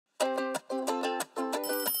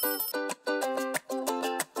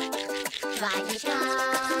Fly to sky,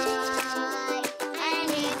 a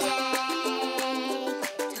new day.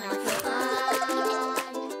 Time for fun,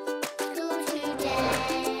 school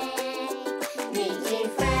today. Meeting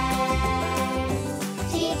friends,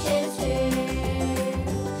 teachers too.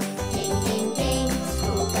 Ding, ding, ding,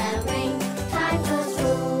 school bell ring. Time for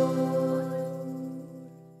school.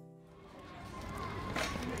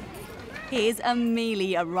 Here's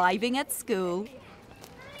Amelie arriving at school.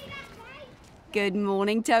 Good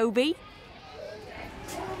morning, Toby.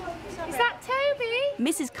 Is that Toby?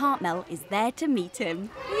 Mrs. Cartmel is there to meet him.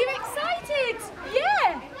 Are you excited?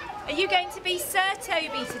 Yeah. Are you going to be Sir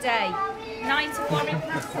Toby today? 9 to Warwick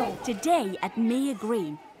Castle. Today at Mere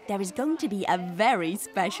Green, there is going to be a very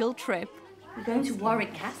special trip. We're going to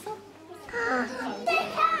Warwick Castle? Are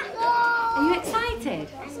you excited?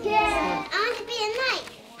 Yeah, I want to be a knight.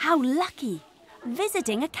 How lucky!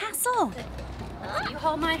 Visiting a castle. You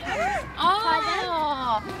hold my hand.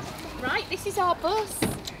 Oh! Right, this is our bus.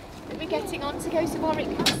 We're getting on to go to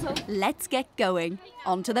Warwick Castle. Let's get going.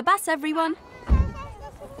 On to the bus, everyone.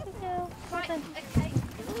 Right, okay.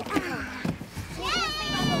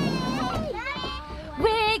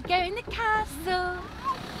 We're going to castle.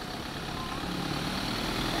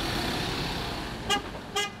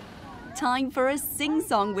 Time for a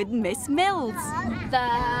sing-song with Miss Mills.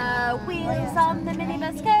 The wheels on the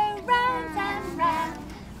minibus go round and round,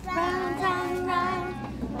 round and round,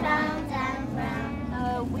 round and round.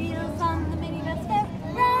 The wheels on the minibus go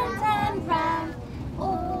round and round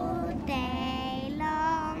All day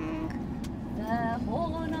long. The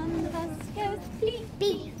horn on the bus goes beep,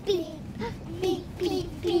 Beep, beep, beep,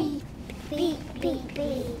 beep, beep, beep, beep,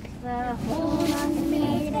 beep. the Horn on the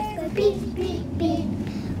minibus go beep, beep, beep.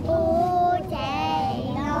 All day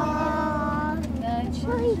long.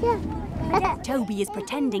 Toby is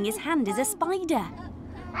pretending his hand is a spider.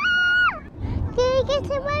 Can you get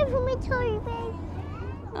away from me, Toby?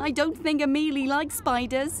 I don't think Amelie likes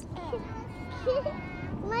spiders.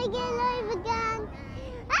 Am I getting alive again?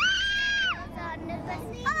 Oh,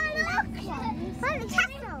 look! By the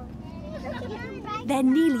castle. They're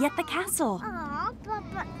nearly at the castle. Oh, but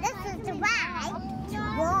this is the way to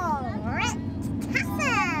Warwick Castle.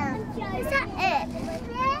 Is that it?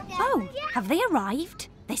 Oh, have they arrived?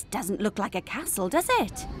 This doesn't look like a castle, does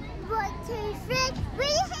it? 1, 2, 3. We're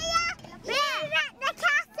here! We're at the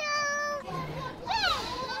castle!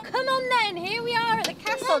 Come on then, here we are at the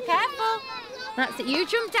castle, careful. That's it, you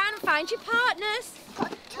jump down and find your partners.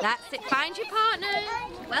 That's it, find your partners.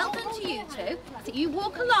 Well done to you two. That's it, you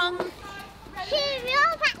walk along. Here we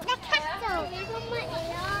are at the castle.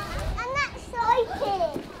 And that's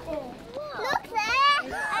exciting. Look there!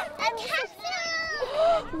 A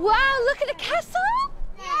castle! Wow, look at the castle.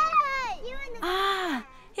 Ah,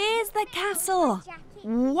 here's the castle.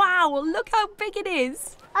 Wow, look how big it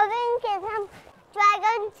is. I think it's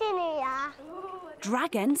dragons in here.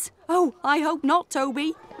 Dragons? Oh, I hope not,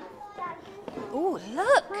 Toby. Oh,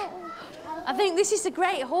 look. I think this is the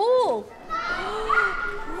Great Hall.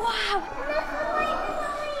 Wow.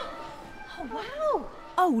 Oh, wow.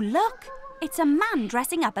 Oh, look. It's a man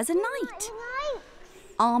dressing up as a knight.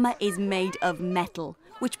 Armour is made of metal,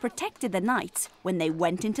 which protected the knights when they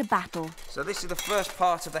went into battle. So this is the first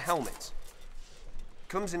part of the helmet.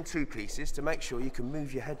 Comes in 2 pieces to make sure you can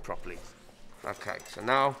move your head properly. Okay, so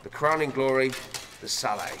now the crowning glory, the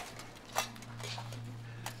sallet.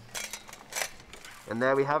 And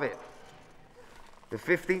there we have it. The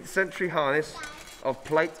 15th century harness of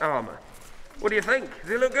plate armour. What do you think?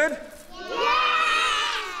 Does it look good? Yeah!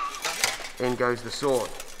 In goes the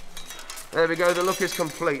sword. There we go, the look is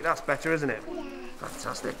complete. That's better, isn't it? Yeah.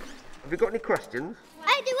 Fantastic. Have you got any questions?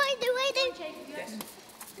 I do. Yes.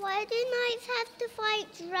 Why do knights have to fight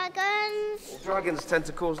dragons? Well, dragons tend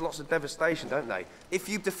to cause lots of devastation, don't they? If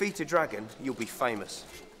you defeat a dragon, you'll be famous.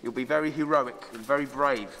 You'll be very heroic and very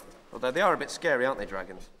brave. Although they are a bit scary, aren't they,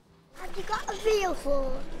 dragons? Have you got a real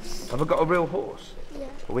horse? Have I got a real horse? Yeah.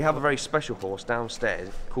 Well, we have a very special horse downstairs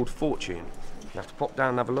called Fortune. You have to pop down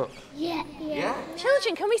and have a look. Yeah.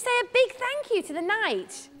 Children, can we say a big thank you to the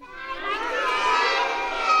knight?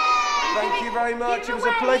 Thank you very much. It was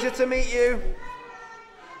a pleasure to meet you.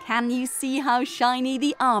 Can you see how shiny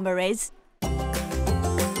the armour is?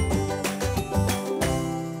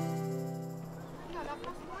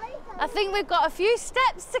 I think we've got a few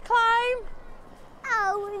steps to climb.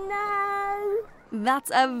 Oh no! That's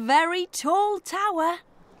a very tall tower.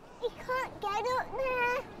 You can't get up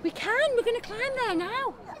there. We can, we're going to climb there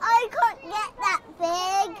now. I can't get that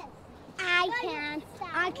big. I can.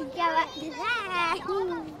 I can go up to there.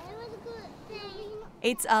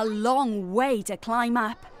 It's a long way to climb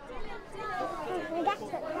up.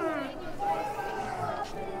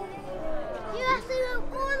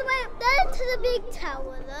 to the big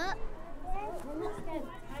tower, look.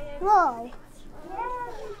 Whoa.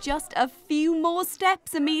 Just a few more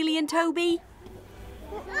steps, Amelie and Toby.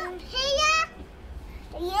 Up here.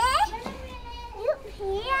 Yeah. Up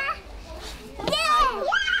here. Yeah.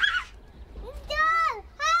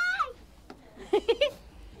 Hi.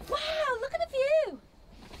 Wow, look at the view.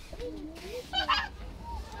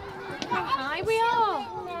 How high we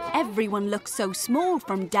are. Everyone looks so small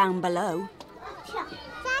from down below.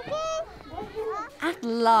 At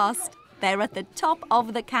last, they're at the top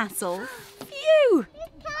of the castle. Phew!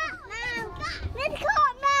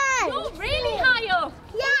 You're really high up.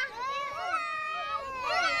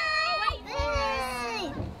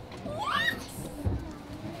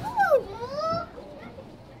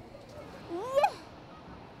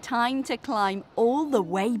 Time to climb all the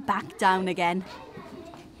way back down again.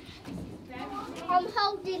 I'm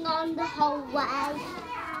holding on the whole way.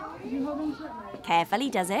 Carefully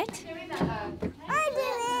does it. I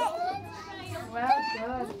did it. Well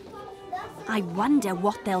done. I wonder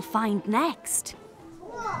what they'll find next.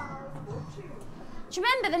 Do you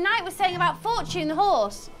remember the knight was saying about Fortune the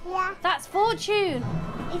horse? Yeah. That's Fortune.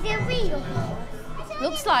 Is it real?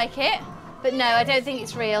 Looks like it. But no, I don't think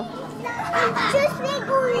it's real. Just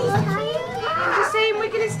wiggle his tail. You see him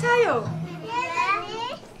wiggle his tail?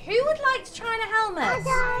 Yeah. Who would like to try on a helmet? I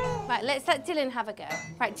don't. Right, let's let Dylan have a go.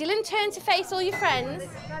 Right, Dylan, turn to face all your friends.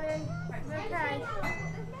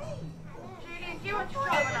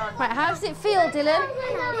 Right, how does it feel, Dylan?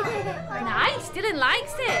 Nice, Dylan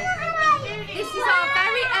likes it. This is our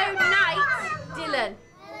very own knight, Dylan.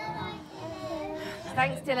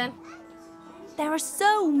 Thanks, Dylan. There are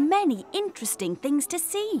so many interesting things to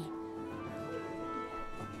see.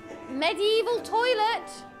 Medieval toilet.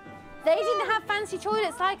 They didn't have fancy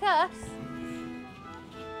toilets like us.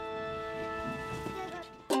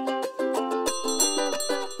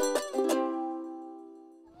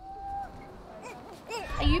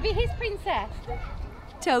 Are you be his princess?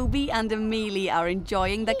 Toby and Amelie are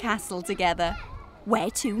enjoying the castle together. Where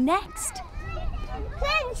to next?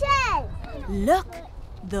 Princess. Look,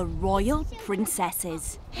 the royal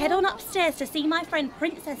princesses. Head on upstairs to see my friend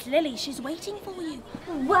Princess Lily. She's waiting for you.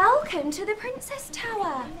 Welcome to the Princess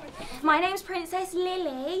Tower. My name's Princess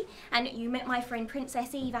Lily, and you met my friend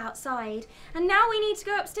Princess Eve outside. And now we need to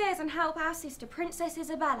go upstairs and help our sister Princess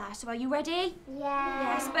Isabella. So are you ready?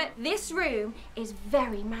 Yeah. Yes, but this room is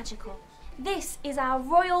very magical. This is our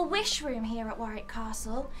royal wish room here at Warwick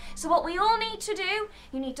Castle. So what we all need to do,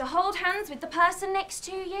 you need to hold hands with the person next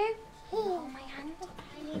to you. Hold my hand.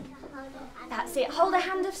 That's it, hold a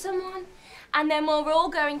hand of someone. And then we're all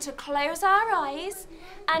going to close our eyes.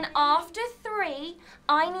 And after 3,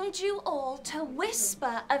 I need you all to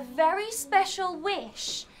whisper a very special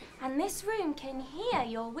wish. And this room can hear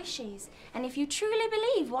your wishes. And if you truly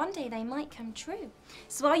believe, one day they might come true.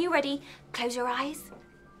 So are you ready? Close your eyes.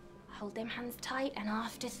 Hold them hands tight. And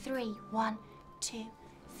after 3, 1, 2,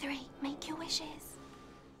 3, make your wishes.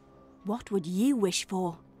 What would you wish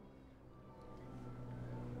for?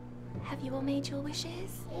 Have you all made your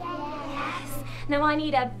wishes? Yes. Now I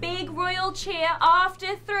need a big royal cheer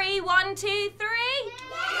after 3. 1, 2, 3.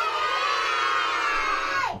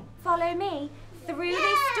 Yay! Follow me through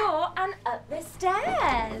this door and up the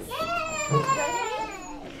stairs. Ready?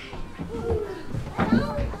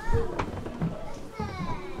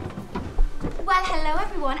 Well, hello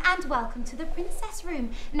everyone and welcome to the Princess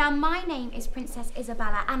Room. Now my name is Princess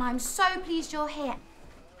Isabella and I'm so pleased you're here.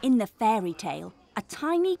 In the fairy tale, a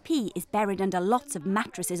tiny pea is buried under lots of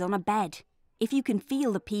mattresses on a bed. If you can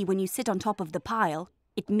feel the pea when you sit on top of the pile,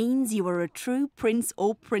 it means you are a true prince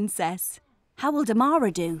or princess. How will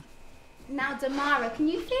Damara do? Now Damara, can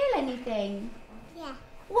you feel anything? Yeah.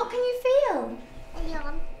 What can you feel? A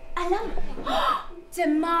lump.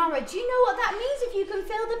 Damara, do you know what that means if you can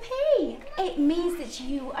feel the pea? It means that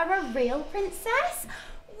you are a real princess.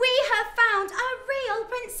 We have found a real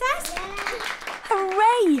princess.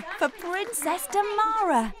 Hooray for Princess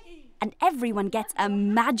Damara! And everyone gets a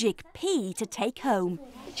magic pea to take home.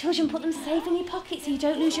 Children, put them safe in your pocket so you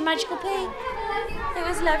don't lose your magical pea. It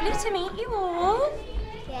was lovely to meet you all.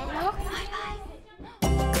 Yeah.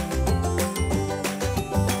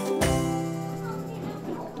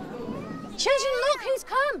 Children, look who's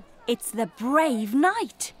come. It's the brave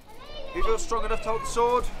knight. You feel strong enough to hold the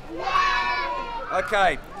sword?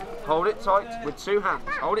 Okay, hold it tight with 2 hands.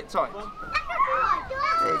 Hold it tight.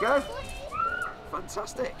 There you go.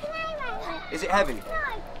 Fantastic. Is it heavy?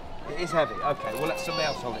 It is heavy. Okay, well let somebody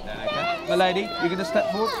else hold it then, okay? My lady, you're going to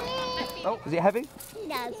step forward? Oh, is it heavy?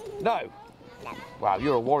 No. No? Wow,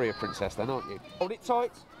 you're a warrior princess then, aren't you? Hold it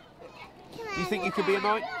tight. Do you think you could be a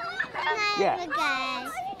knight? Yeah.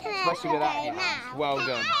 Especially with that in your hands. Well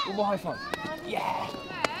done. One more high five. Yeah.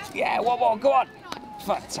 Yeah, one more. Go on.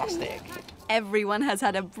 Fantastic. Everyone has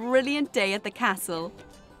had a brilliant day at the castle.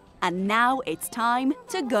 And now it's time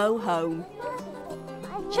to go home.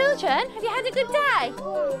 Children, have you had a good day?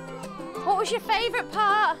 What was your favourite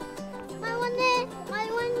part? My one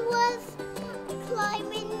was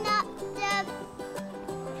climbing up the...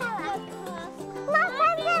 My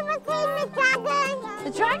favourite was the dragon.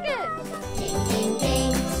 The dragon? Ding, ding,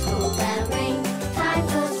 ding, school bell ring, time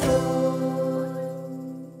for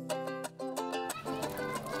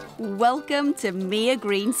school. Welcome to Mia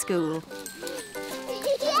Green School.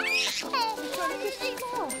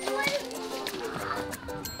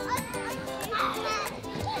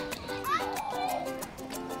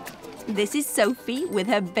 This is Sophie with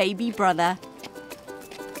her baby brother.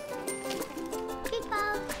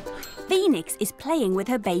 Phoenix is playing with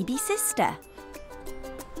her baby sister.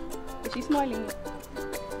 Is she smiling?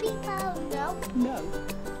 People, no. No.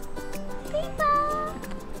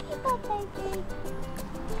 People, baby.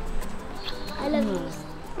 I love you.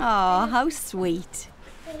 Oh, how sweet.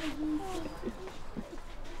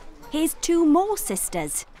 Here's two more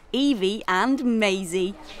sisters, Evie and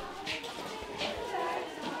Maisie.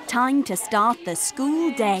 Time to start the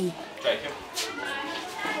school day.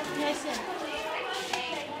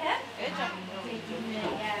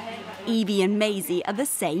 Evie and Maisie are the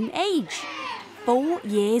same age, 4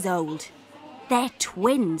 years old. They're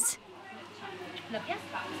twins.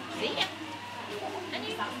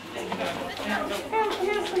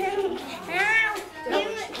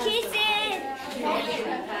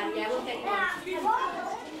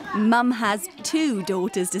 Mum has 2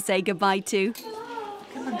 daughters to say goodbye to.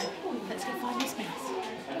 Come on, let's go find Miss Mills.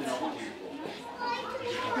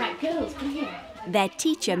 Right, girls, come here. Their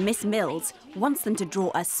teacher, Miss Mills, wants them to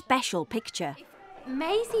draw a special picture.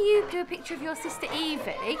 Maisie, you do a picture of your sister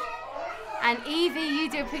Evie. And Evie, you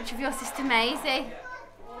do a picture of your sister Maisie.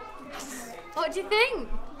 What do you think?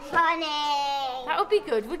 Funny. That would be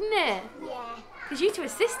good, wouldn't it? Yeah. Because you two are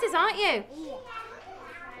sisters, aren't you? Yeah.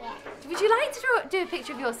 Would you like to do a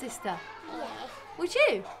picture of your sister? Yeah. Would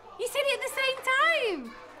you? You said it at the same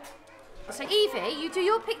time. So Evie, you do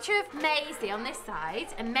your picture of Maisie on this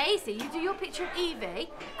side, and Maisie, you do your picture of Evie,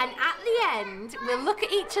 and at the end, we'll look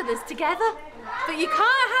at each other's together. But you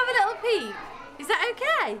can't have a little peep. Is that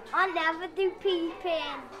okay? I'll never do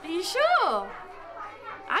peeping. Are you sure?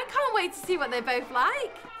 I can't wait to see what they're both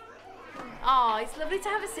like. Oh, it's lovely to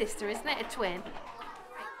have a sister, isn't it? A twin.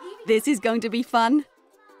 This is going to be fun.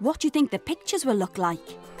 What do you think the pictures will look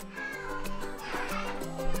like?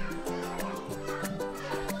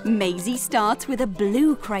 Maisie starts with a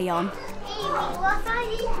blue crayon. What are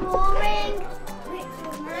you drawing?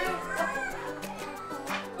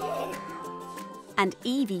 And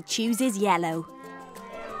Evie chooses yellow.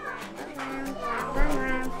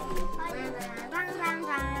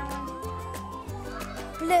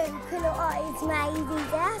 Blue colour eyes, Maisie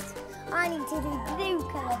does. I need to do blue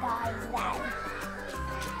coloured eyes then.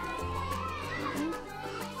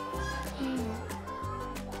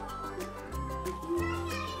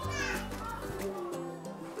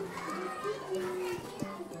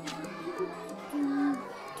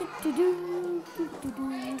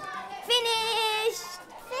 Finished!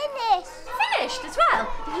 Finished! Finished as well?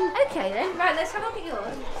 Okay then. Right, let's have a look at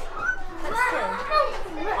yours. Let's see.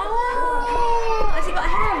 Oh! Has he got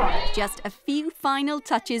hair on? Just a few final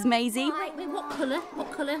touches, Maisie. Wait, what colour?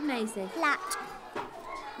 What colour, Maisie? Black.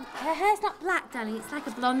 Her hair's not black, darling. It's like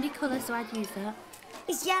a blondie colour, so I'd use that.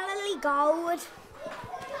 It's yellowy gold.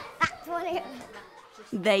 That's what it is.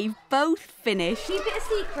 They've both finished. Keep it a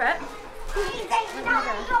secret.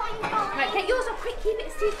 Right, get yours up quick. Keep it a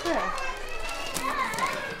secret.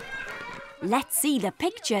 Let's see the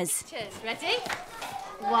pictures. Cheers. Ready?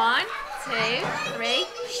 1, 2, 3.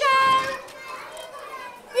 Show!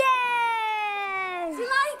 Yes! Do you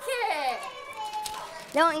like it?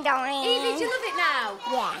 Don't. Evie, do you love it now?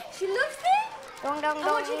 Yeah. She loves it? Don't. Oh,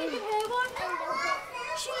 what do you think of her one?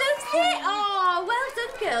 She loves it. Oh, well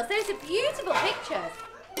done, girls. Those are beautiful pictures.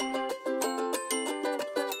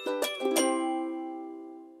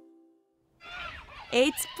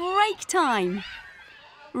 It's break time.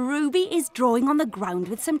 Ruby is drawing on the ground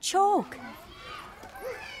with some chalk.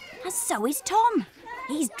 And so is Tom.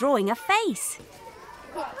 He's drawing a face.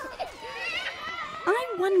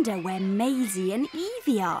 I wonder where Maisie and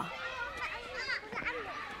Evie are.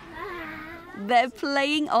 They're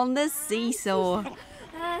playing on the seesaw.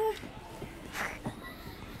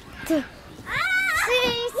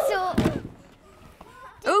 Seesaw.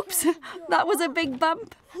 Oops, that was a big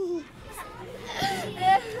bump.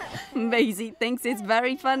 Maisie thinks it's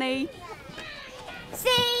very funny.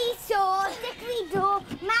 Seesaw, sticky door,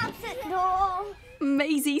 mouse at door.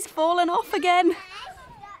 Maisie's fallen off again.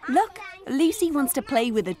 Look, Lucy wants to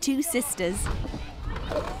play with the two sisters.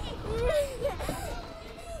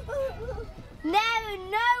 No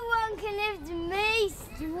one can lift me,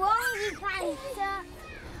 Strongy Panther.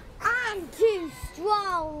 I'm too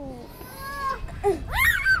strong.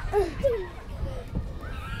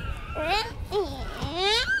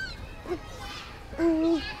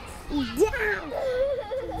 Down.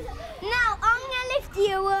 Now I'm gonna lift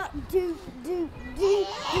you up.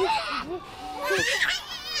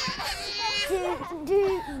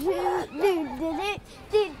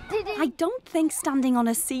 I don't think standing on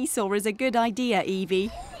a seesaw is a good idea,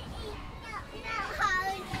 Evie.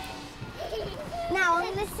 Now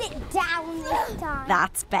I'm gonna sit down this time.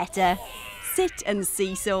 That's better. Sit and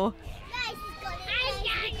seesaw.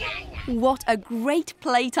 What a great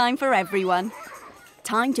playtime for everyone.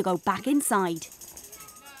 Time to go back inside.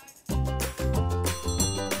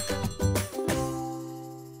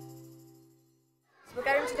 We're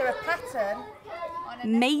going to do a pattern.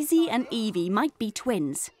 Maisie and Evie might be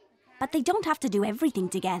twins, but they don't have to do everything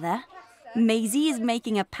together. Maisie is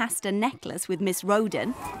making a pasta necklace with Miss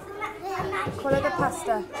Roden. Colour the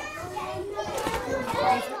pasta.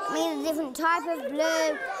 Means a different type of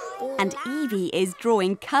blue. And Evie is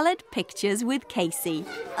drawing coloured pictures with Casey.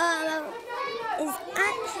 It's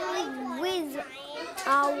actually with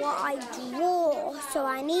what I draw, so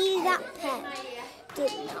I need that pen.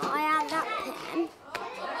 Didn't I have that pen?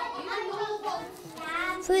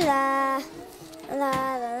 Through there.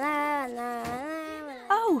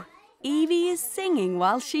 Oh, Evie is singing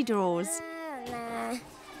while she draws.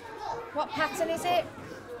 What pattern is it?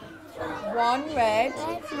 One red,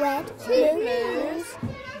 Red, two blues,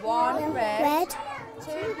 one red,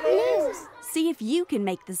 two blues. See if you can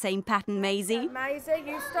make the same pattern, Maisie. Maisie,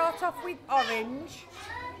 you start off with orange,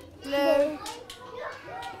 blue,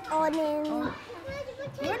 orange.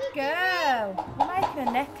 Good girl. You're making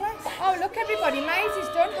a necklace. Oh, look, everybody. Maisie's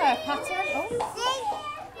done her pattern. Oh.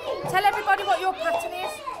 Tell everybody what your pattern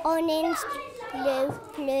is. Orange, blue,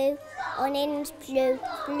 blue, orange, blue,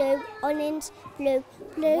 blue, orange, blue,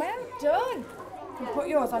 blue. Well done. You can put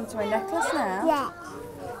yours onto a necklace now. Yeah.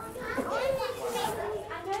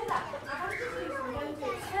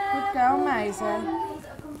 Good girl, Maisie. Have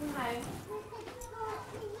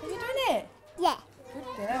you done it? Yeah.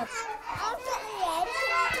 Good girl.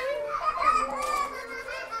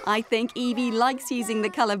 I think Evie likes using the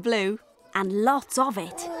colour blue, and lots of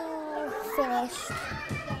it. Finished.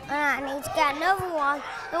 I need to get another one.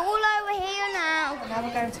 They're all over here now. And now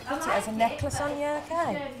we're going to put it as a necklace on you,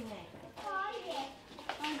 okay?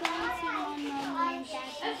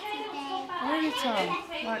 Where are you, Tom?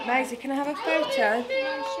 Right, Maisie, can I have a photo?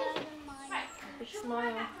 Big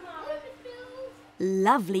smile.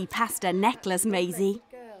 Lovely pasta necklace, Maisie.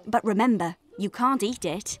 But remember, you can't eat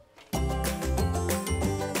it.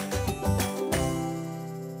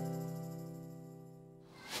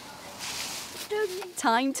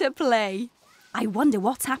 Time to play. I wonder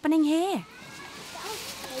what's happening here.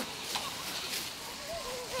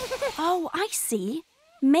 Oh, I see.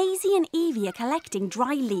 Maisie and Evie are collecting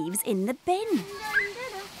dry leaves in the bin.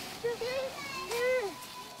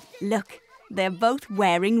 Look, they're both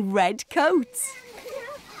wearing red coats.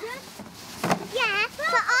 Yeah, but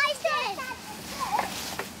I did.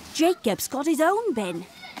 Jacob's got his own bin.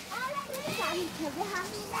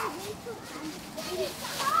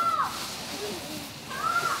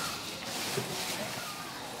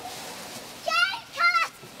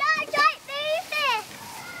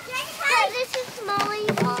 This is Molly.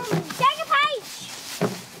 Take a page.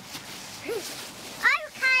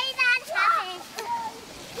 Okay, that's happy.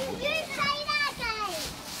 You say that again.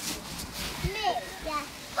 Yeah.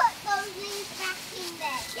 Put those leaves back in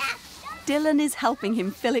there. Yeah. Dylan is helping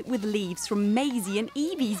him fill it with leaves from Maisie and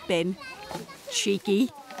Evie's bin.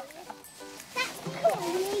 Cheeky. That's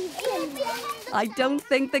cool. I don't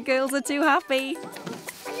think the girls are too happy.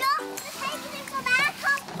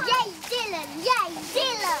 Yay, Dylan! Yay,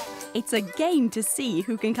 Dylan! It's a game to see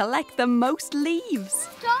who can collect the most leaves.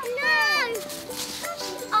 Stop! No!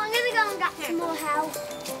 I'm going to go and get some more help.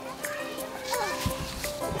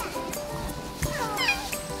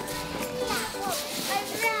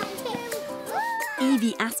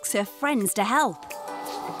 Evie asks her friends to help.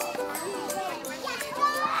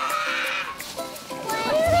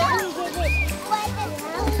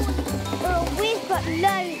 We've got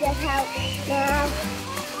loads of help now.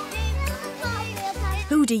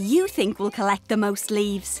 Who do you think will collect the most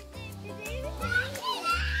leaves?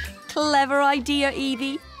 Clever idea,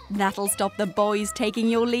 Evie. That'll stop the boys taking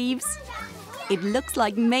your leaves. It looks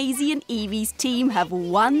like Maisie and Evie's team have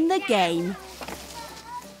won the game.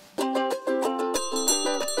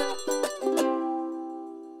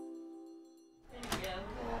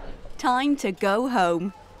 Time to go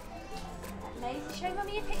home. Maisie, show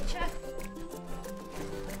Mummy a picture.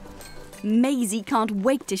 Maisie can't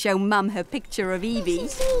wait to show Mum her picture of Evie.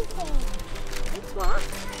 It's what?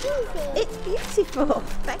 It's beautiful.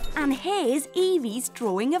 And here's Evie's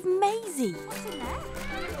drawing of Maisie. What's in there?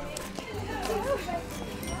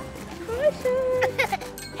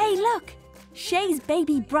 Hey, look! Shay's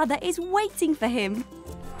baby brother is waiting for him.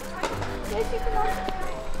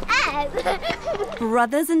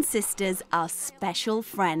 Brothers and sisters are special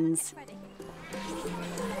friends.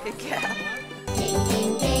 Good girl. Ding,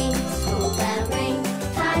 ding, ding, school bell ring,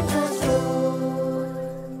 time for school.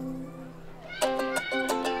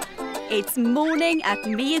 It's morning at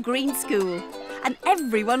Mia Green School, and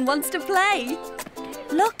everyone wants to play.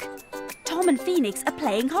 Look, Tom and Phoenix are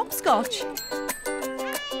playing hopscotch.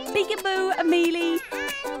 Peekaboo, Amelie.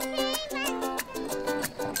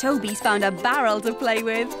 Toby's found a barrel to play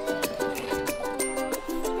with.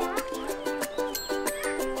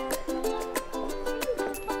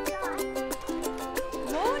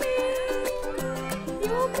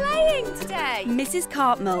 You're playing today. Mrs.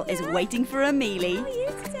 Cartmel is waiting for Amelie. How are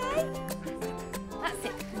you today? That's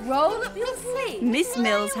it. Roll up your sleeve. Miss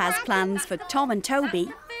Mills has plans for Tom and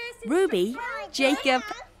Toby, Ruby, Jacob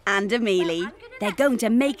and Amelie. They're going to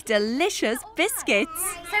make delicious biscuits.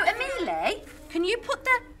 So, Amelie, can you put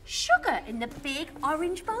the sugar in the big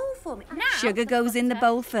orange bowl for me? Now. Sugar goes in the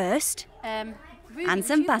bowl first, Ruby, and would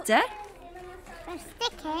some you put butter,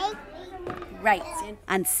 Sticky. Great. In.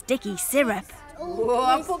 and sticky syrup. Oh,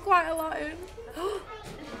 I put quite a lot in.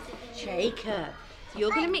 Jacob, you're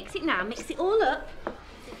going to mix it now. Mix it all up.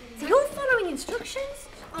 So you're following instructions?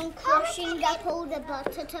 I'm crushing up all the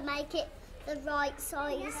butter to make it the right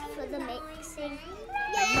size for the mixing.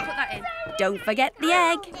 You put that in. Don't forget the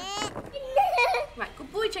egg. Right,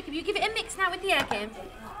 good boy, Jacob. You give it a mix now with the egg in.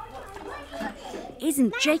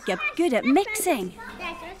 Isn't Jacob good at mixing?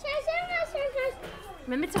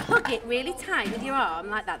 Remember to hug it really tight with your arm,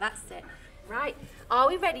 like that. That's it. Right. Are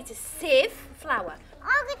we ready to sieve flour?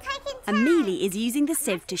 Amelie is using the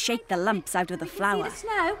sieve to shake the lumps out of the flour. See the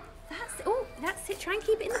snow? That's it. Oh, that's it. Try and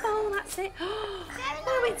keep it in the bowl. That's it.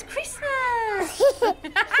 Oh, it's Christmas.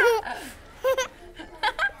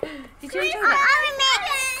 Did you enjoy that?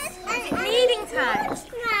 Is it kneading time?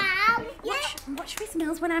 Watch Miss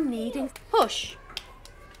Mills when I'm kneading. Push.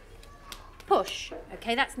 Push.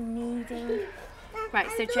 Okay, that's kneading. Right,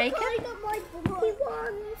 so Jacob.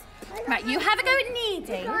 Right, you have a go at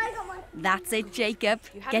kneading. That's it, Jacob.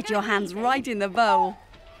 Get your hands right in the bowl.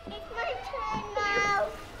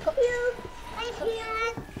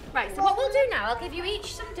 Right, so what we'll do now, I'll give you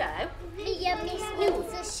each some dough.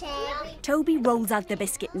 Toby rolls out the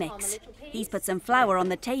biscuit mix. He's put some flour on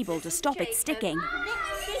the table to stop it sticking.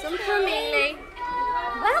 Some for Amelie.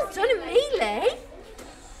 Well done, Amelie.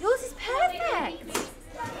 Yours is perfect.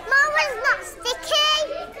 Mama's not sticky.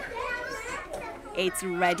 It's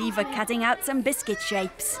ready for cutting out some biscuit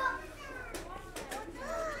shapes.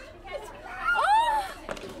 Oh!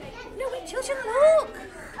 No, wait, children, look.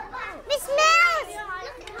 Miss Mills.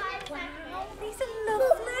 Wow, these are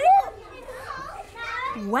lovely.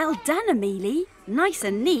 Well done, Amelie. Nice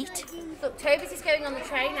and neat. Look, Toby's is going on the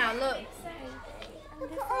tray now, look.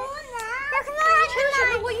 Children,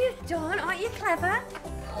 look what you've done. Aren't you clever?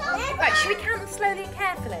 Right, should we count them slowly and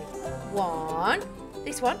carefully? 1,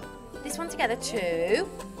 this one together, 2,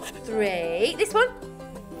 3, this one,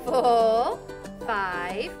 4,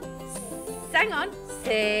 5, hang on,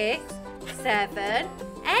 6, 7,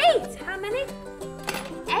 8. How many?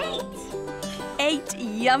 8. 8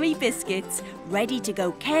 yummy biscuits, ready to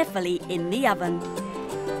go carefully in the oven.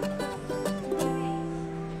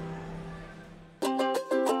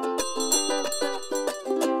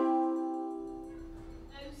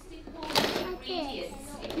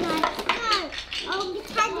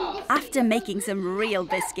 After making some real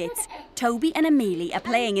biscuits, Toby and Amelie are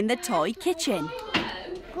playing in the toy kitchen.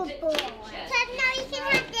 Good boy. Ted, now you can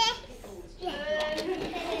have this.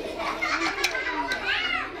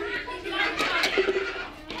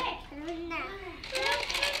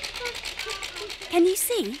 Can you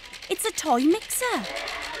see? It's a toy mixer. Look!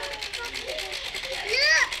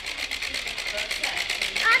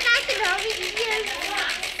 I'm not going to you.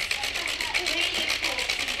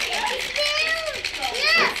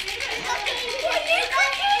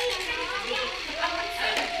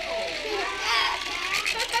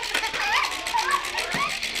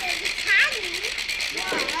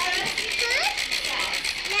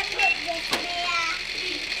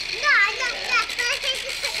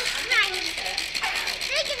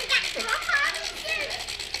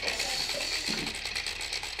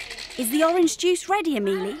 Is the orange juice ready,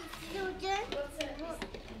 Amelie?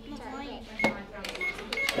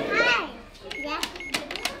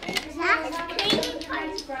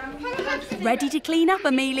 Ready to clean up,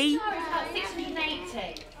 Amelie?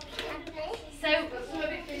 680. So,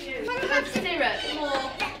 have syrup,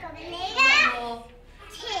 more.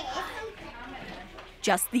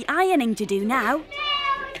 Just the ironing to do now.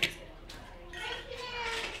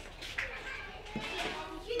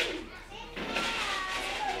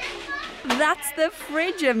 That's the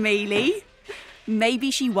fridge, Amelie. Maybe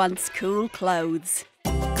she wants cool clothes.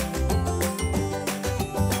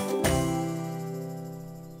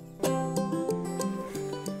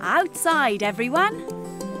 Outside, everyone.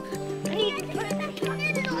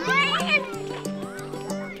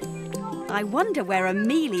 I wonder where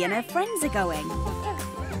Amelie and her friends are going.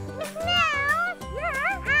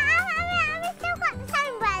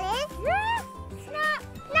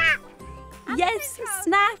 Yes,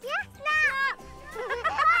 snap.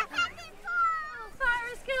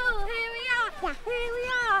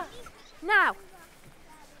 Now,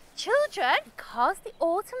 children, because the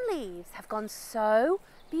autumn leaves have gone so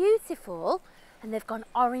beautiful and they've gone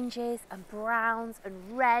oranges and browns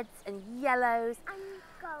and reds and yellows,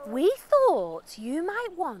 we thought you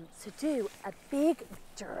might want to do a big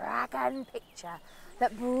dragon picture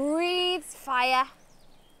that breathes fire.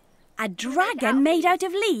 A dragon made out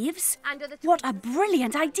of leaves? What a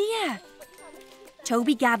brilliant idea!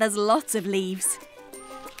 Toby gathers lots of leaves.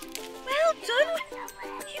 Well done!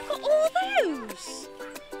 You got all those!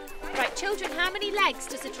 Right, children, how many legs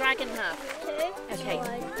does a dragon have? 2. Okay.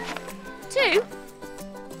 2?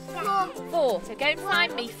 4. So go and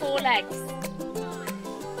find me 4 legs.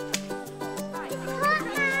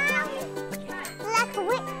 Like a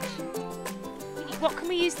witch. What can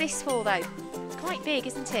we use this for, though? It's quite big,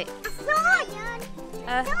 isn't it? A sword.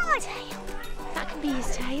 Tail. That can be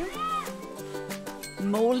his tail.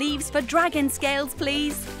 More leaves for dragon scales,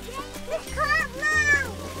 please.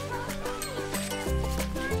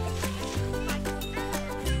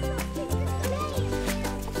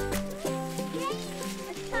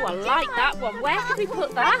 Oh, I like that one. Where could we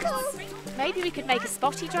put that? Maybe we could make a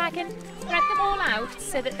spotty dragon. Spread them all out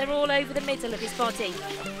so that they're all over the middle of his body.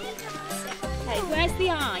 Okay, where's the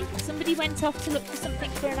eye? Somebody went off to look for something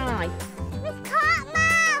for an eye.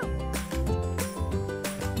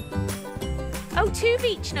 Oh, 2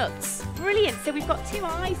 beech nuts. Brilliant. So we've got 2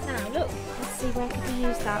 eyes now. Look. Let's see, where could we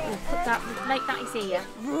use that? We'll put that, we'll make that his ear.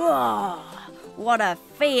 Roar! What a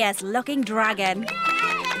fierce-looking dragon.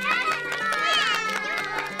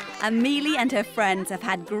 Amelie and her friends have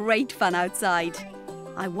had great fun outside.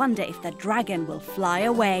 I wonder if the dragon will fly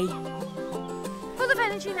away. Full of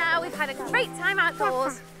energy now. We've had a great time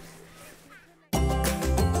outdoors.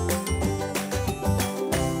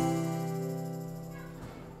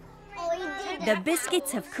 The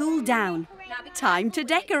biscuits have cooled down. Time to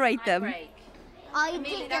decorate them. I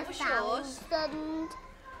Amelie, did that was yours. 1,000.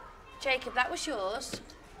 Jacob, that was yours.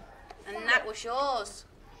 And that was yours.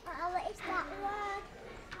 What is that word?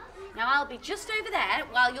 Now I'll be just over there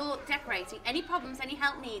while you're decorating. Any problems, any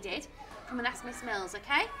help needed, come and ask Miss Mills,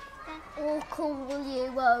 okay? Or call you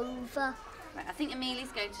over. Right, I think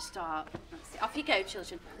Amelie's going to start. Let's see. Off you go,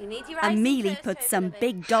 children. You need your icing Amelie first puts over some the bit.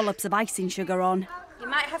 big dollops of icing sugar on. You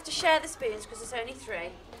might have to share the spoons because there's only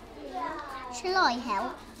 3. Shall I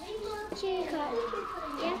help?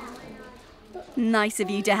 Yeah. Nice of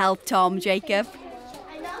you to help, Tom, Jacob.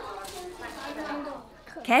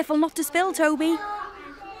 Careful not to spill, Toby.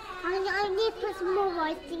 I need to put some more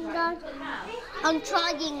icing on. I'm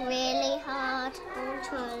trying really hard. I'm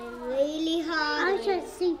trying really hard. I'm trying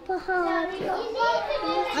super hard.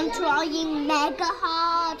 I'm trying mega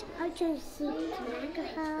hard. I'm trying super mega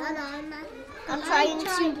hard. I'm trying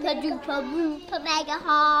super duper wooper mega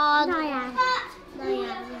hard. No, I am.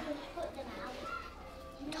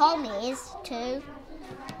 Tom is too.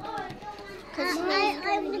 Because I'm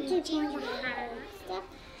going to do my hands.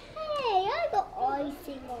 Hey, I got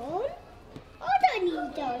icing on. I don't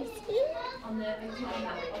need icing.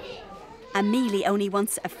 Amelie only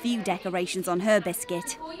wants a few decorations on her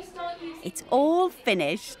biscuit. It's all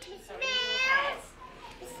finished.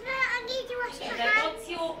 I need to wash my hands. Once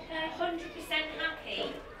you're 100% happy,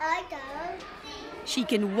 I don't. She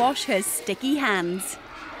can wash her sticky hands.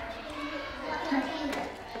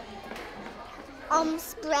 I'm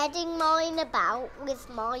spreading mine about with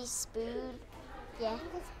my spoon. Yeah.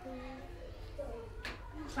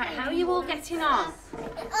 right, how are you all getting on?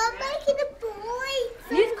 I'm making a boy.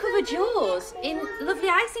 You've covered yours in lovely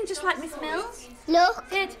icing, just like Miss Mills. Look.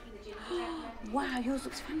 Did. Wow, yours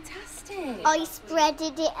looks fantastic. I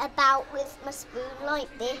spreaded it about with my spoon like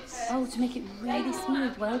this. Oh, to make it really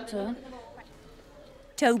smooth. Well done.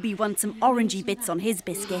 Toby wants some orangey bits on his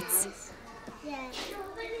biscuits.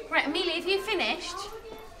 Right, Amelia, have you finished?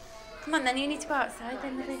 Come on then, you need to go outside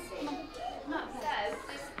then, Lily. Come on. So,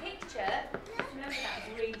 this picture, remember that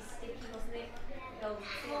was really sticky, wasn't it? It'll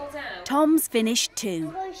fall down. Tom's finished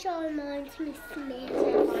too. I'll show mine to Miss Smith.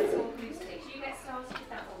 You get started with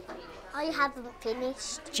that one, please. I haven't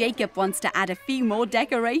finished. Jacob wants to add a few more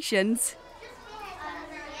decorations.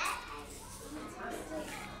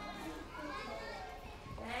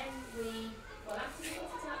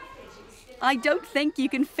 I don't think you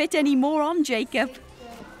can fit any more on, Jacob.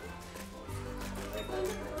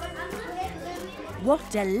 What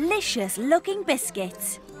delicious looking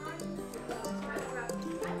biscuits.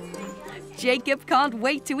 Jacob can't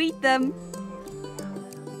wait to eat them.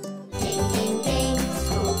 Ding, ding, ding,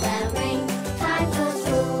 school bell ring, time for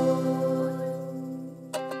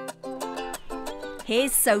school.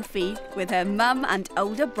 Here's Sophie with her mum and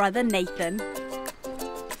older brother Nathan.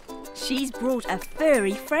 She's brought a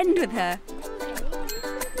furry friend with her.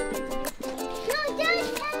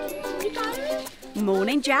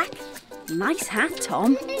 Morning, Jack. Nice hat,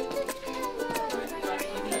 Tom.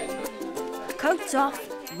 Coats off,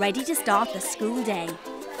 ready to start the school day.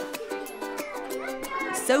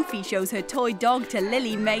 Sophie shows her toy dog to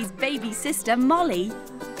Lily May's baby sister, Molly.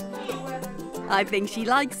 I think she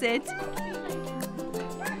likes it.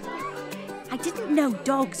 I didn't know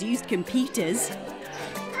dogs used computers.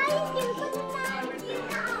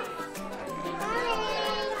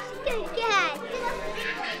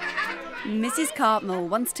 Mrs. Cartmell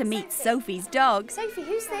wants to meet Sophie's dog. Sophie,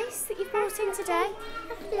 who's this that you've brought in today?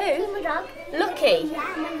 Who? My dog. Lucky?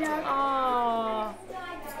 Yeah, my dog. Oh,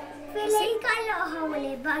 It's got a little hole in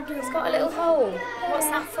it, but I don't it's got a little hole. What's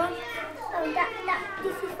that from? Oh,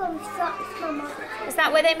 this is from socks, Mama. Is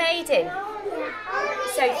that where they made him?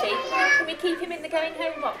 Sophie, can we keep him in the going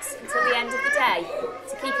home box until the end of the day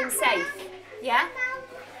to keep him safe? Yeah?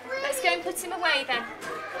 Let's go and put him away then.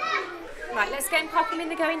 Right, let's go and pop him in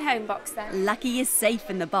the going home box then. Lucky is safe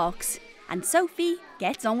in the box, and Sophie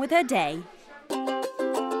gets on with her day.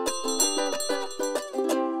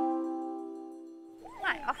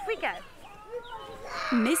 Right, off we go.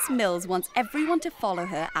 Miss Mills wants everyone to follow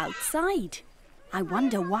her outside. I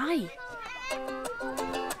wonder why.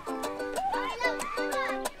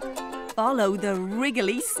 Follow the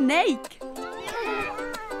wriggly snake.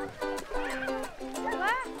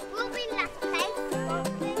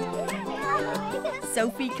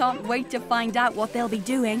 Sophie can't wait to find out what they'll be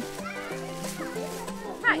doing.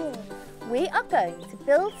 Right, we are going to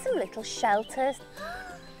build some little shelters.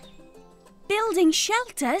 Building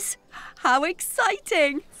shelters? How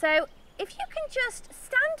exciting! So, if you can just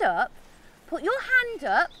stand up, put your hand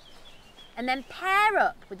up, and then pair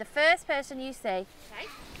up with the first person you see. Okay.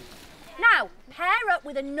 Now, pair up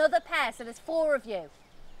with another pair, so there's 4 of you.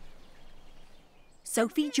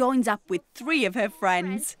 Sophie joins up with 3 of her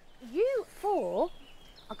friends. You 4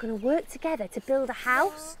 are going to work together to build a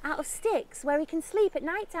house out of sticks where he can sleep at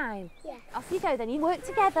night time. Yeah. Off you go then, you work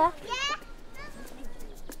together. Yeah.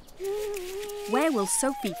 Where will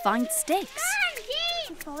Sophie find sticks?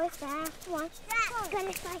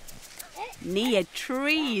 Near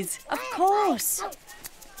trees, of course.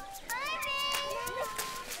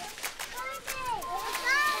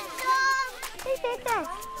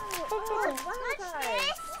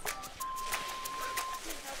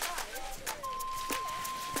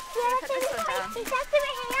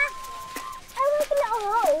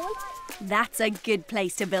 That's a good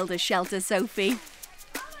place to build a shelter, Sophie.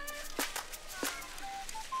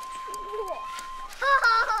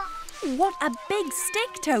 What a big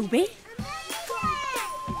stick, Toby.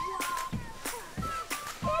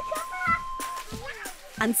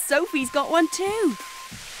 And Sophie's got one too.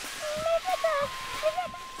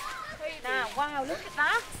 Now, wow, look at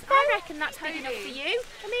that. I reckon that's big enough for you,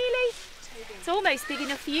 Amelie. It's almost big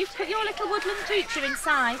enough for you. Put your little woodland creature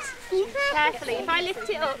inside. Carefully. If I lift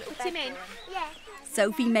it up, put him in. Yeah.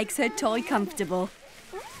 Sophie makes her toy comfortable.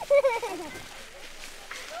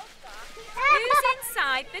 Who's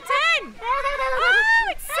inside the den?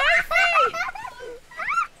 Oh, it's Sophie!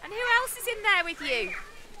 And who else is in there with you?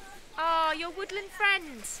 Oh, your woodland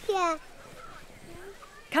friends. Yeah.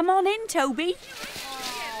 Come on in, Toby.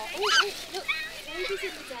 Oh, look, baby's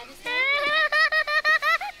in the den, is there?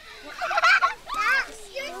 That's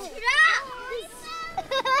your traps!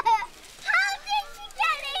 How did you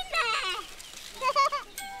get in there?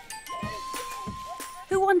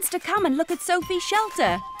 Who wants to come and look at Sophie's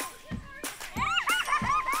shelter?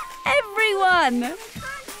 Everyone!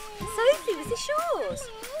 Sophie, was this yours?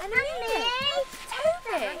 And Amelia?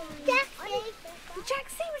 Toby? Jackie.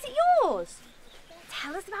 Jaxie, was it yours?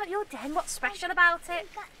 Tell us about your den. What's special about it?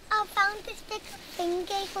 I found this big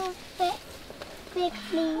thingy for big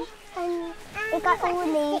leaves and we got all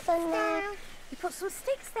leaves on there. You put some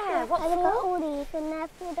sticks there. What And we got for? all leaves on there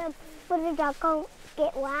for the dog can't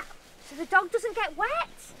get wet. So the dog doesn't get wet.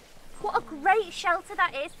 What a great shelter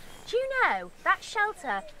that is. Do you know, that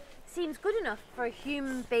shelter seems good enough for a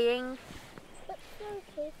human being.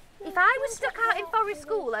 If I was stuck out in Forest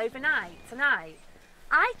School overnight tonight,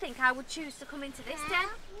 I think I would choose to come into this den.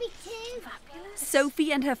 Me too. Fabulous.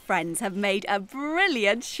 Sophie and her friends have made a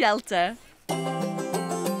brilliant shelter.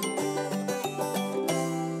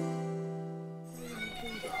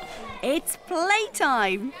 It's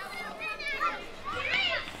playtime.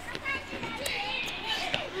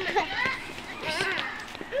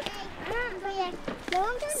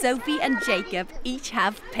 Sophie and Jacob each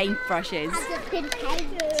have paintbrushes.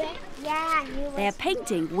 Yeah, They're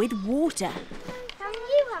painting with water. Can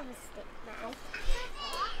you have a stick now?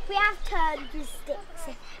 We have turned with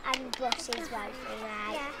sticks and brushes, won't we,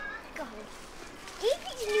 right? Yeah. Go on.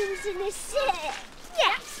 Evie's losing his stick.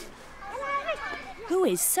 Yes. Who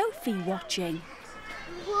is Sophie watching?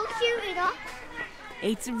 We'll shoot it up.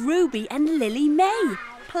 It's Ruby and Lily May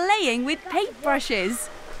playing with paintbrushes.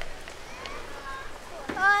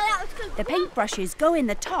 Oh, that was good. The paintbrushes go in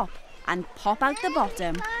the top and pop out the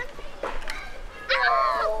bottom.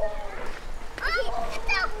 Ow!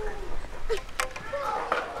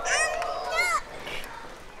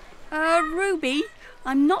 Ruby,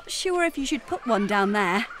 I'm not sure if you should put one down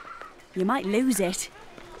there. You might lose it.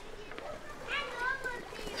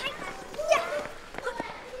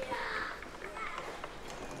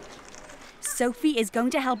 Sophie is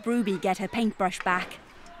going to help Ruby get her paintbrush back.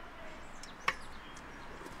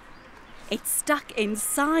 It's stuck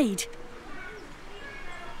inside.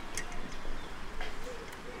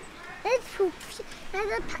 There's two.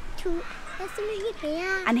 There's a two. There's something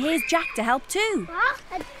here. And here's Jack to help too. What?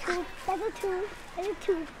 There's two. There's a two. There's a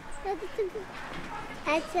two. There's a two.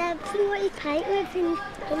 There's somebody paint with in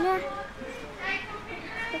there.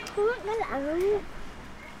 I can't get it out.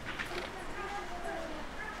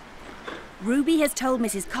 Ruby has told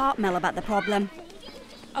Mrs. Cartmel about the problem.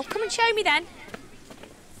 Oh, come and show me then.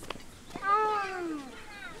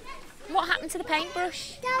 What happened to the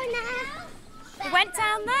paintbrush? Down there. It went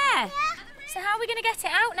down there. So how are we going to get it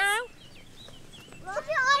out now? Tip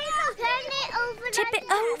it over. Turn it over. Tip like it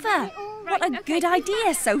that. over. What a good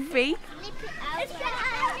idea, Sophie. Flip it over.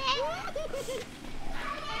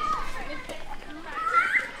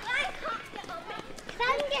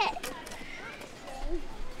 Found it.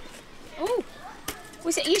 Oh,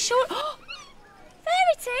 was it? Are you sure? Oh, there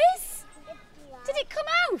it is. Did it come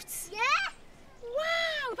out? Yeah.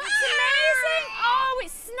 Wow, that's amazing. Oh,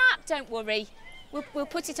 it's snapped. Don't worry. We'll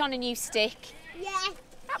put it on a new stick. Yeah.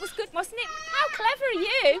 That was good, wasn't it? How clever are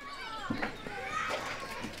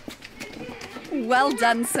you? Well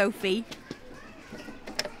done, Sophie.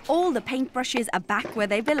 All the paintbrushes are back where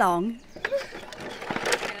they belong.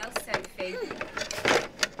 Well, Sophie.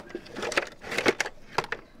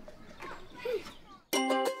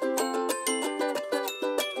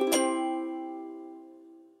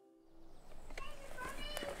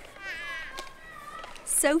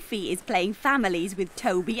 Sophie is playing families with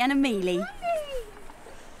Toby and Amelie.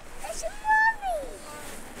 It's a mommy.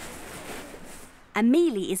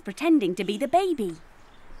 Amelie is pretending to be the baby.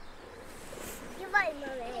 You're right,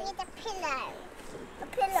 Mummy. I need a pillow. A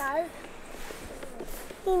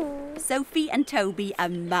pillow? Sophie and Toby are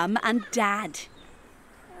Mum and Dad.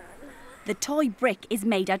 The toy brick is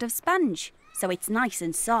made out of sponge, so it's nice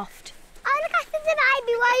and soft. Oh, look after the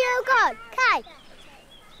baby while you're gone. Okay.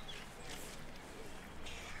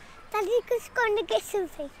 Daddy's going to get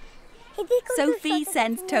something. Sophie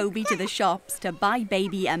sends Toby to the shops to buy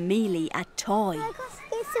baby Amelie a toy. I got to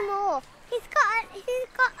get some more. He's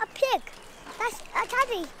got a pig. That's a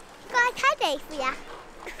teddy. He's got a teddy for you.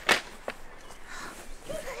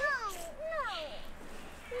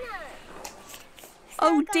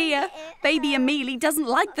 Oh dear, baby Amelie doesn't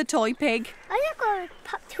like the toy pig. I'm just going to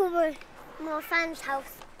pop to my friend's house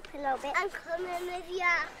a little bit. I'm coming with you.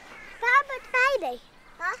 But how about baby?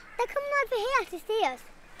 Huh? They're coming over here to see us.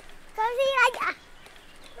 Go see like that.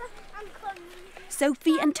 I'm coming.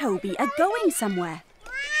 Sophie and Toby are going somewhere.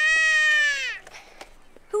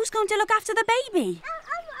 Who's going to look after the baby?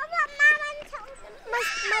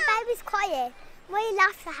 My baby's quiet. We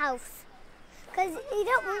left the house. Because you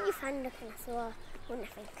don't want your friend looking at us or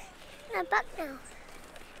nothing. No, back now.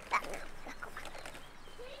 Back now. Back on.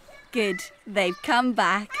 Good, they've come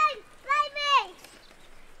back. Hey, baby!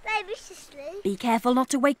 baby's asleep. Be careful not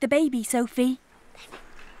to wake the baby, Sophie.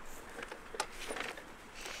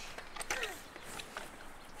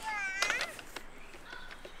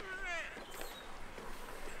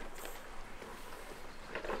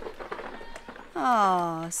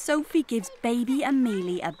 Ah, Sophie gives baby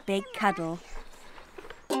Amelie a big cuddle.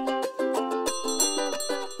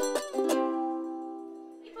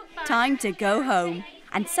 Time to go home,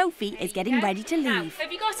 and Sophie is getting ready to leave.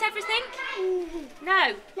 Have you got everything?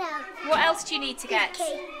 No. No. What else do you need to get?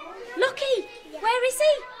 Lucky. Lucky? Where is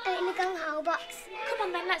he? In the go-home box. Come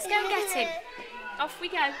on then, let's go and get him. Off we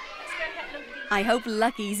go. Let's go and get Lucky. I hope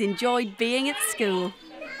Lucky's enjoyed being at school.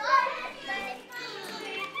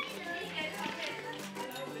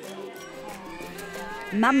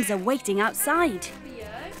 Mums are waiting outside.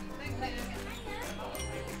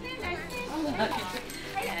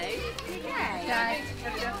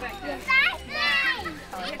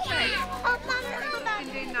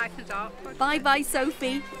 Bye-bye,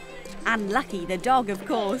 Sophie. And Lucky the dog, of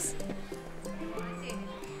course.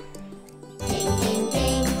 Ding, ding,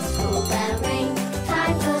 ding, school bell ring,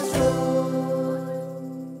 time for school.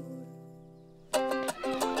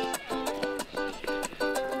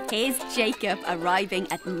 Here's Jacob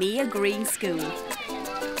arriving at Mia Green School.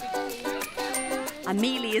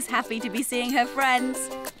 Amelie is happy to be seeing her friends.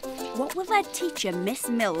 What will their teacher, Miss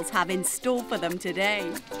Mills, have in store for them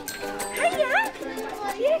today? Hiya!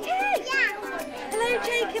 Are you okay? Yeah. Hello,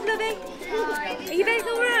 Jacob, lovey. Are you both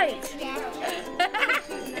all right?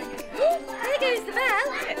 There goes the bell.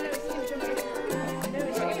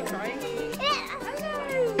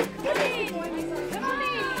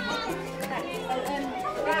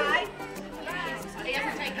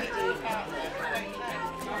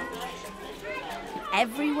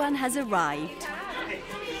 Everyone has arrived.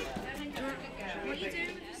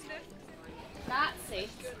 That's it.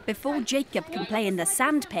 Before Jacob can play in the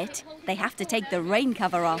sand pit, they have to take the rain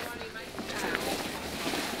cover off.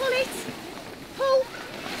 Pull it. Pull.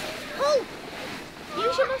 Pull.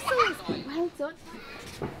 Use your muscles. Well done.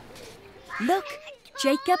 Look,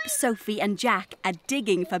 Jacob, Sophie and Jack are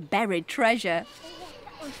digging for buried treasure.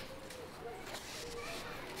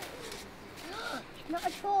 Not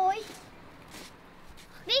a toy.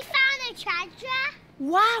 We found a treasure.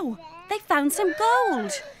 Wow, they found some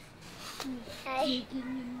gold. Okay.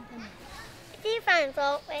 We found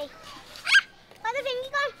gold, we. Where's the finger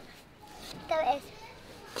gone? There it is.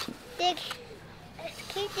 Dig. Let's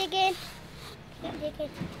keep digging. Keep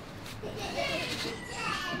digging.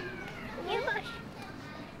 You push.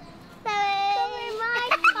 There it is.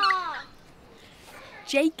 My car.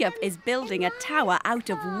 Jacob is building a tower out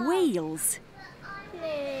of wheels.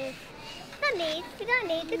 No. We don't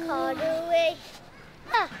need the car, do we?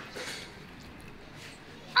 Oh.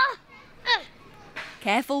 Oh. Oh.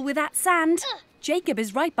 Careful with that sand. Jacob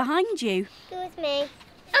is right behind you. Excuse me.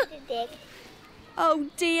 Oh. Dig. Oh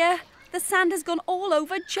dear, the sand has gone all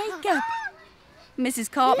over Jacob.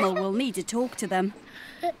 Mrs. Cartmel will need to talk to them.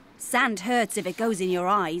 Sand hurts if it goes in your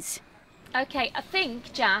eyes. Okay, I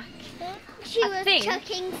think, Jack. She I was think-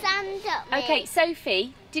 chucking sand at me. Okay,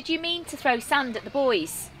 Sophie, did you mean to throw sand at the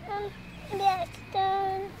boys? Yes,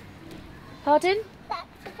 done. Pardon?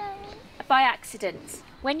 That's done. By accident.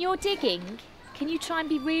 When you're digging, can you try and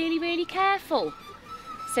be really, really careful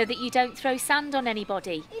so that you don't throw sand on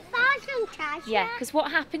anybody? We found some treasure. Yeah, because what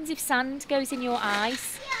happens if sand goes in your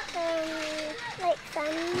eyes? Like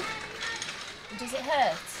sand. Does it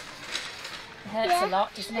hurt? It hurts Yeah. a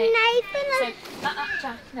lot, doesn't it? Nathan, So,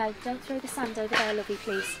 Jack, no, don't throw the sand over there, lovey,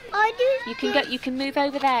 please. I do. You can go. You can move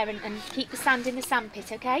over there and keep the sand in the sand pit,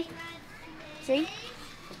 okay? See?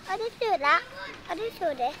 I didn't do that. I didn't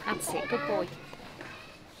do this. That's it. Good boy.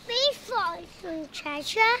 We found some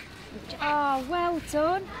treasure. Oh, well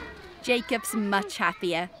done. Jacob's much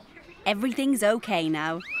happier. Everything's okay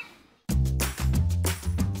now.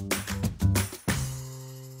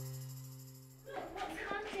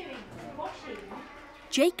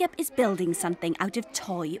 Jacob is building something out of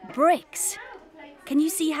toy bricks. Can you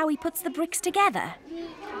see how he puts the bricks together?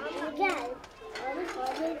 Yeah.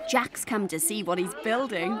 Jack's come to see what he's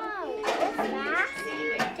building.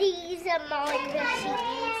 These are my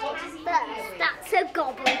machines. That's a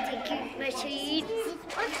gobbledygook machine.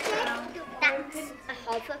 That's a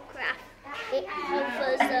hovercraft. It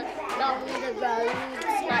hovers along the roads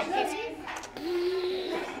like this.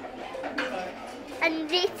 And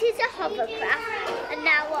this is a hovercraft. And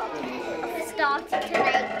now I've started to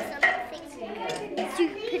make something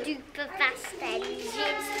super duper fast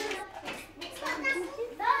engines.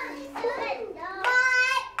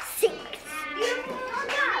 6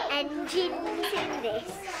 engines in this.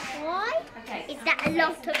 Why? Is that a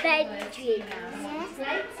lot of engines?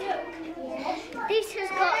 This has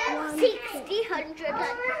got 60, 100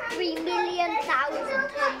 and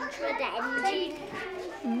 3,000,100 engines.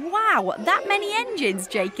 Wow, that many engines,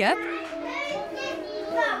 Jacob.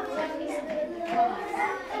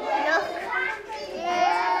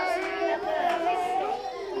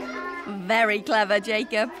 Very clever,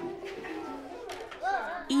 Jacob.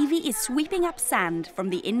 Evie is sweeping up sand from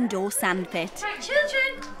the indoor sandpit. Right,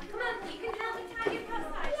 children, come on, you can help me tidy across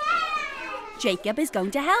that. Jacob is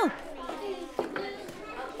going to help.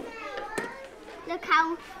 Look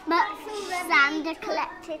how much sand I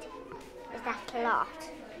collected. Is that a lot?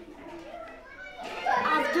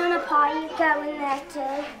 I've done a pie going there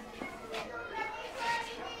too.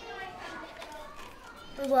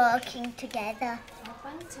 We're working together.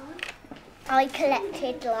 Well done. I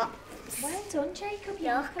collected lots. Well done, Jacob.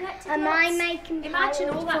 Look, collected am lots. I making Imagine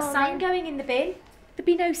all that piles sand for going in the bin. There'd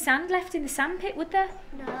be no sand left in the sandpit, would there? him?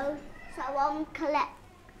 No, so I'm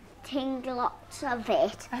collecting lots of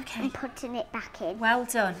it Okay. and putting it back in. Well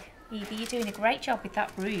done. Evie, you're doing a great job with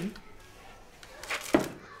that broom.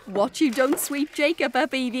 Watch you don't sweep Jacob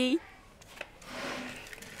up, Evie.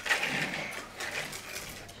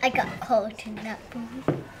 I got caught in that boom.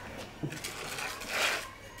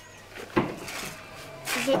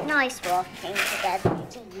 Is it nice walking together?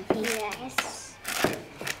 Yes.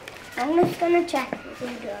 I'm just going to check if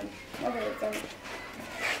we're done. No, we don't.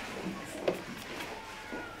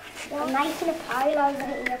 I'm making a pile over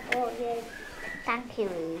here for you. Thank you,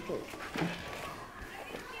 Evie.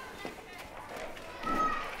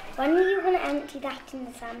 When are you going to empty that in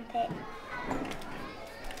the sandpit?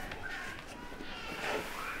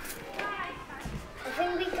 I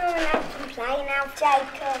think we can go out and play now,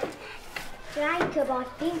 Jacob. Jacob, I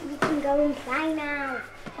think we can go and play now.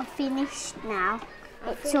 I'm finished now.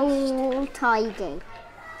 It's all tidy.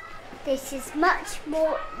 This is much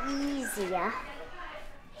more easier.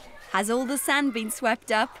 Has all the sand been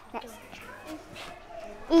swept up?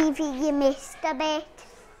 Evie, you missed a bit.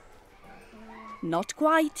 Not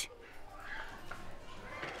quite.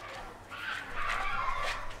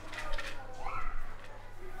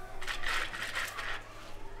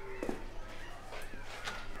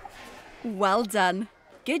 Well done.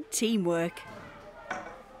 Good teamwork.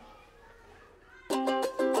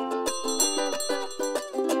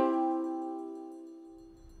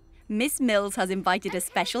 Miss Mills has invited a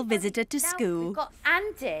special visitor to Now, school. we've got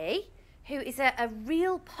Andy, who is a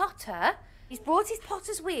real potter. He's brought his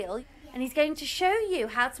potter's wheel and he's going to show you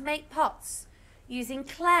how to make pots using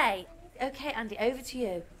clay. Okay, Andy, over to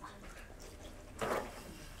you.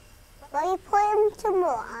 Will you put some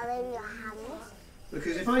water in your hands?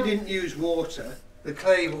 Because if I didn't use water, the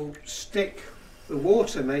clay will stick. The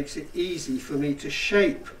water makes it easy for me to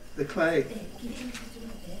shape the clay.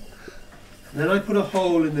 And then I put a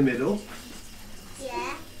hole in the middle.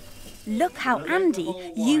 Yeah. Look how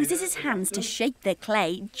Andy uses his hands to shape the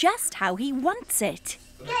clay just how he wants it.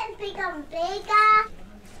 Getting bigger and bigger.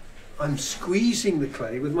 I'm squeezing the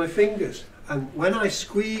clay with my fingers. And when I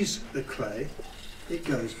squeeze the clay, it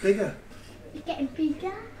goes bigger. It's getting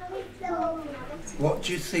bigger. What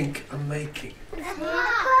do you think I'm making?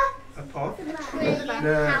 A pot? Brilliant.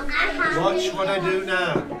 Now, watch what I do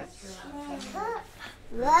now.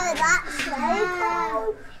 Well, that's very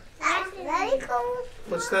cool. That's very cool.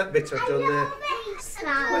 What's that bit I've done there?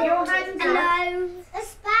 Spout. Your hands Hello. A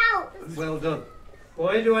spout. Well done.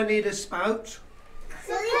 Why do I need a spout?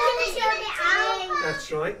 So you can show it out.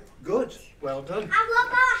 That's right. Good. Well done. And what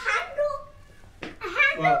about a handle? A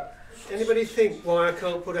handle? Well, anybody think why I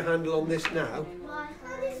can't put a handle on this now?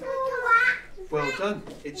 Well done.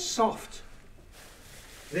 It's soft.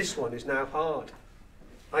 This one is now hard.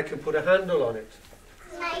 I can put a handle on it.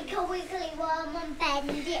 Make a wiggly worm and bend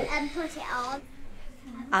it and put it on.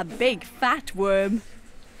 A big fat worm.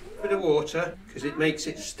 Bit of water, because it makes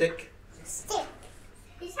it stick. Stick.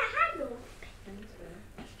 Is a handle?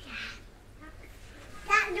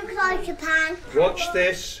 That looks like a pan. Watch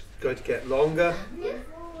this. It's going to get longer.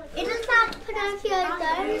 It looks like Pinocchio's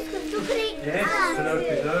nose, because look at it. Yes,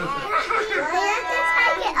 Pinocchio's nose.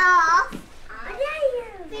 Take it off.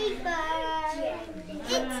 Big bird.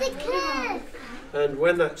 It's a curve. And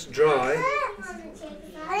when that's dry,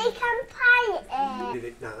 I can paint it. leave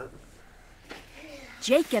it now.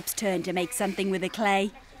 Jacob's turn to make something with the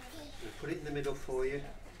clay. I'll put it in the middle for you.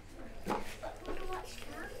 Put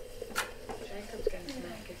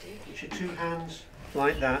your two hands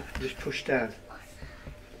like that, just push down.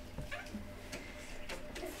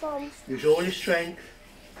 Use all your strength.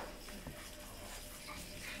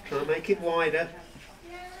 Try and make it wider.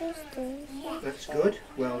 That's good.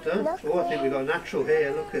 Well done. Oh, I think we've got a natural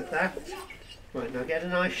here. Look at that. Right, now get a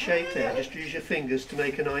nice shape there. Just use your fingers to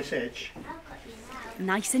make a nice edge.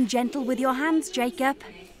 Nice and gentle with your hands, Jacob.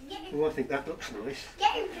 Oh, I think that looks nice.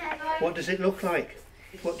 What does it look like?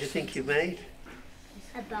 What do you think you've made?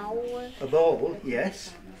 A bowl. A bowl,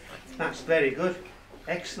 yes. That's very good.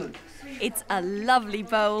 Excellent. It's a lovely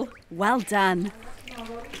bowl. Well done.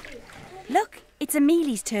 Look, it's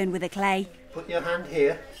Amelia's turn with the clay. Put your hand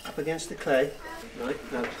here, up against the clay.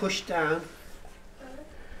 Right, now push down.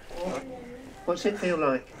 What's it feel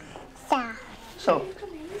like? Soft. Soft.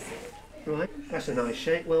 Right, that's a nice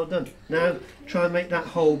shape, well done. Now try and make that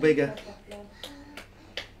hole bigger.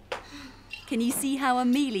 Can you see how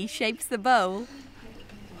Amelie shapes the bowl?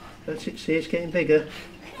 That's it, see it's getting bigger.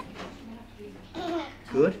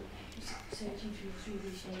 Good.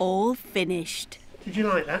 All finished. Did you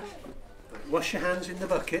like that? Wash your hands in the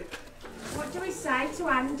bucket. What do we say to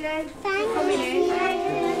Andy?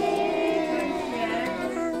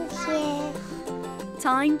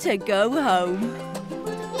 Time to go home.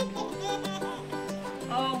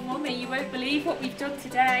 Oh, Mummy, you won't believe what we've done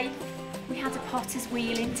today. We had a potter's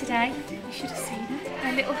wheel in today. You should have seen it.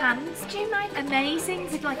 Her little hands. Do you mind? Amazing,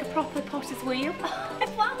 with like a proper potter's wheel.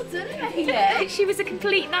 Well done, Amelia. She was a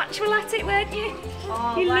complete natural at it, weren't you?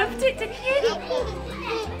 Oh, You loved it, didn't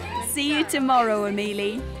you? See you tomorrow,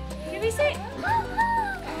 Amelie. Who is it?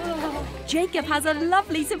 Jacob has a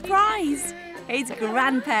lovely surprise. His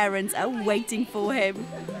grandparents are waiting for him.